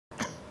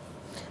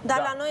Dar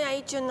la noi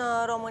aici în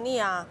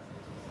România...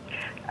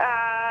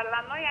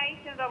 La noi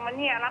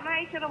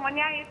aici în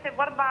România este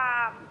vorba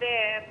de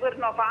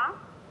Bârnova.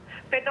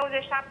 Pe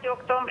 27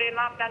 octombrie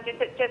noaptea,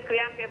 ce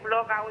scriam pe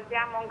blog,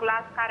 auzeam un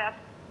glas care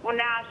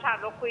spunea așa: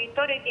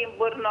 locuitorii din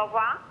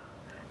Bârnova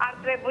ar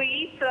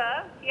trebui să...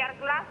 Iar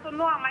glasul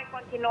nu a mai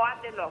continuat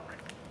deloc.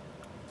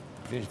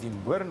 Deci din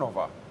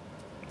Bârnova?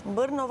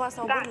 Bârnova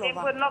sau da, Bârlova? Da, din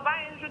Bârnova,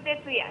 în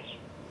județul Iași.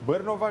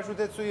 Bârnova,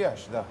 județul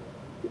Iași, da.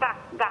 Da,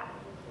 da.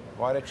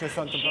 Oare ce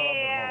s-a întâmplat la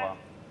Bârnova?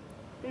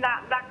 Da,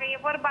 dacă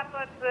e vorba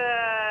tot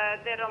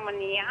de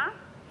România,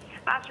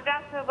 aș vrea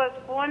să vă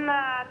spun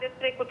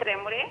despre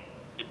cutremure.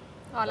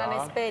 Ala ne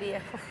sperie.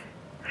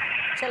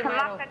 Cel mai rău.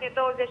 Noaptea de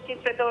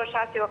 25 pe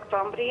 26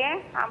 octombrie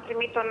am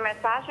primit un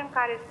mesaj în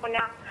care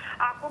spunea: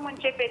 acum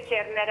începe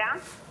cernerea,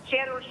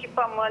 cerul și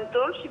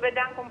pământul, și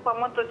vedeam cum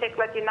pământul se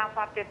clătina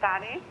foarte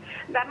tare,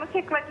 dar nu se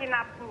clătina,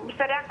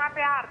 sărea ca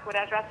pe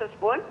arcuri, aș vrea să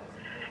spun,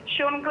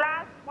 și un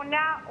glas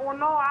spunea: un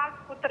nou alt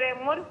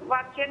cutremur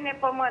va cerne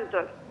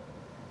pământul.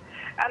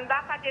 În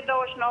data de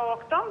 29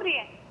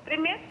 octombrie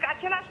primesc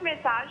același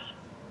mesaj: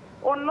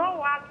 un nou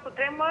alt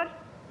cutremur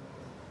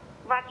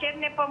va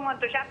cerne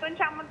pământul. Și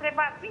atunci am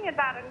întrebat: bine,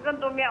 dar în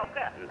gândul meu,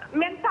 că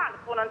mental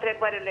pun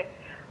întrebările,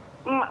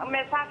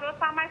 mesajul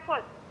ăsta a mai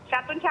fost. Și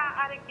atunci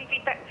a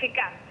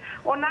rectificat: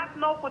 un alt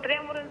nou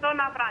cutremur în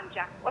zona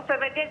Vrancea. O să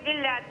vedeți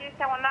zilele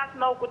acestea un alt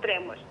nou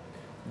cutremur.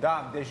 Da,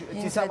 deci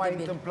ți s-a mai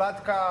întâmplat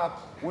ca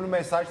un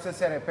mesaj să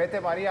se repete,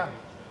 Maria?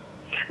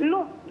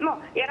 Nu, nu.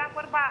 Era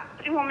vorba,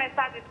 primul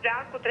mesaj despre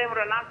alt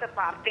cutremur în altă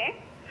parte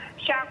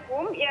și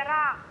acum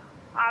era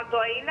al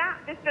doilea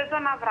despre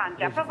zona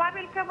Vrancea.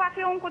 Probabil că va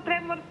fi un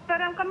cutremur,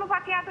 sperăm că nu va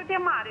fi atât de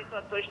mare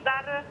totuși,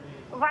 dar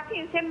va fi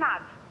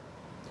însemnat.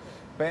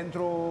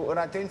 În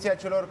atenția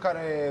celor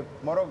care,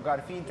 mă rog,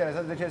 ar fi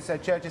interesați de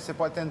ceea ce se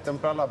poate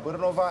întâmpla la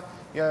Bârnova,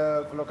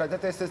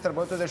 localitatea este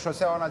străbătută de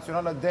șoseaua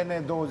națională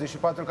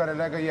DN24 care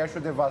leagă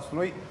Iașiul de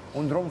Vaslui,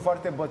 un drum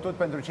foarte bătut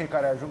pentru cei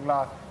care ajung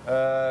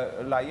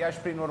la Iași.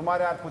 Prin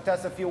urmare, ar putea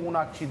să fie un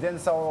accident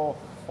sau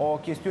o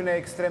chestiune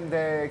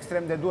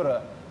extrem de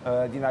dură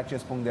din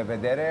acest punct de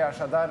vedere.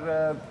 Așadar,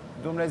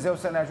 Dumnezeu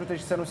să ne ajute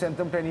și să nu se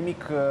întâmple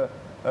nimic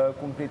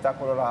cumplit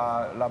acolo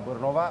la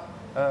Bârnova.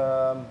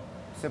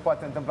 Se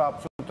poate întâmpla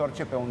absolut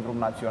orice pe un drum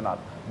național.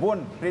 Bun,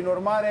 prin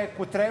urmare,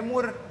 cu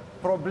tremur,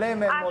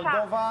 probleme în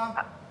Moldova,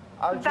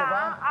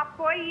 altceva? Da,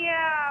 apoi,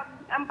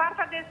 în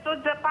partea de sud,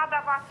 zăpada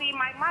va fi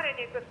mai mare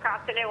decât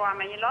casele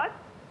oamenilor.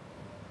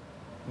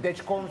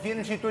 Deci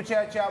confirm și tu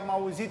ceea ce am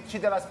auzit și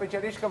de la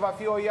specialiști, că va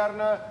fi o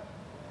iarnă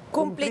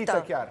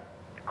cumplită chiar.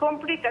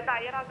 Cumplită, da,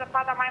 era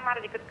zăpada mai mare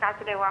decât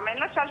casele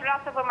oamenilor și aș vrea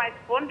să vă mai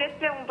spun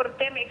despre un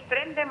vârtem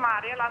extrem de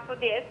mare la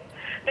sud-est,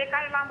 pe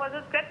care l-am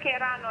văzut, cred că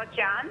era în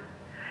ocean,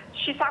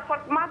 și s-a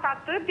format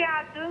atât de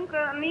adânc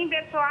în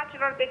inversul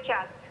acelor de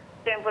ceas.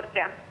 Se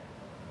învârtea.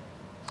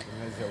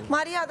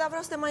 Maria, dar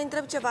vreau să te mai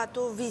întreb ceva.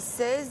 Tu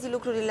visezi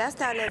lucrurile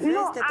astea? Le vezi?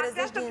 Nu, te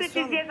trezești din somn?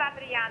 precizez,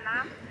 Adriana,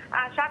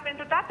 așa,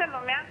 pentru toată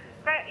lumea,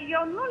 că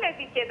eu nu le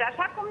visez.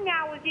 Așa cum ne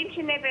auzim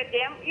și ne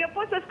vedem, eu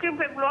pot să scriu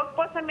pe blog,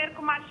 pot să merg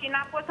cu mașina,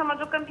 pot să mă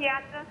duc în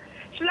piață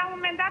și la un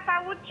moment dat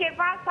aud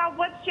ceva sau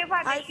văd ceva.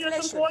 Deci eu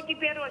sunt cu ochii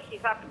pe roșii.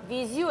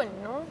 Viziuni,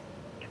 nu?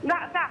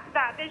 Da, da,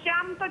 da. Deci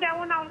am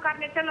întotdeauna un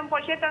carnețel în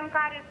poșetă în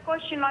care scos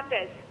și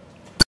notez.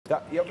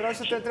 Da, eu vreau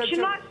să te întreb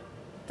ce...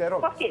 Te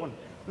rog, spun.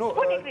 Nu,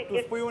 tu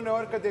spui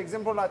uneori că, de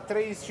exemplu, la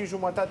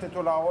 3:30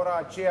 tu la ora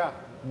aceea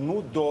nu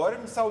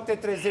dormi sau te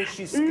trezești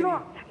și scrii? Nu,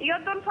 eu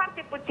dorm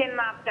foarte puțin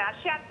noaptea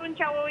și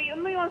atunci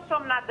nu e un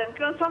somn adânc,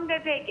 e un somn de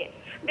veche.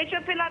 Deci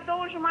eu pe la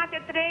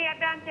 2:30, 3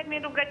 abia îmi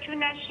termin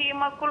rugăciunea și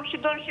mă culc și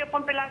dorm și eu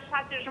până pe la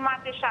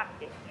 6:30,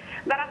 7.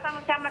 Dar asta nu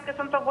înseamnă că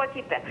sunt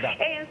obosită. Da.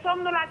 Ei, în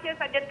somnul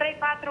acesta de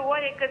 3-4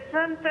 ore cât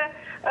sunt,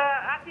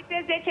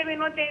 asistez 10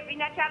 minute,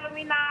 vine acea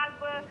lumină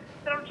albă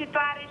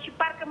strălucitoare și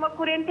parcă mă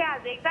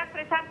curentează, exact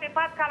presat pe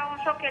pat ca la un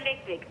șoc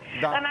electric.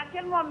 Da. În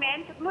acel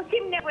moment nu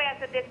simt nevoia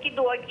să deschid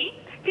ochii,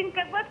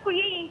 fiindcă văd cu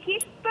ei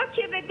închiși tot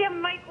ce vedem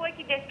noi cu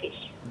ochii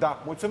deschiși. Da,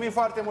 mulțumim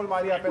foarte mult,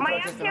 Maria, pentru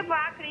mai am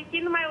ceva,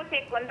 Cristin, numai o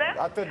secundă.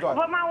 Atât doar.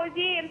 Vom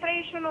auzi în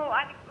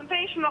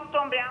 31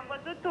 octombrie, am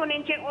văzut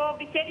o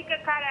biserică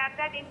care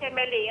ardea din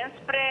temelii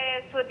înspre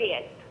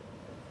sud-est.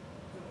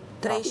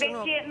 Deci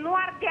nu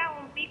ardea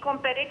un pic un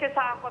perete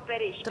sau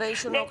acoperiș.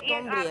 31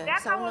 octombrie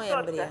sau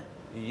noiembrie?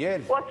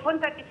 Ieri. O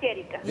sfântă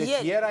biserică.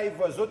 Deci ieri ai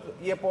văzut,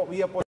 e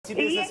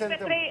posibil să se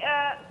întâmple?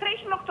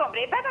 31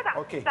 octombrie, da, da, da.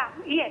 Okay. Da,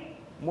 ieri.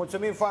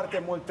 Mulțumim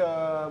foarte mult,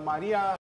 Maria.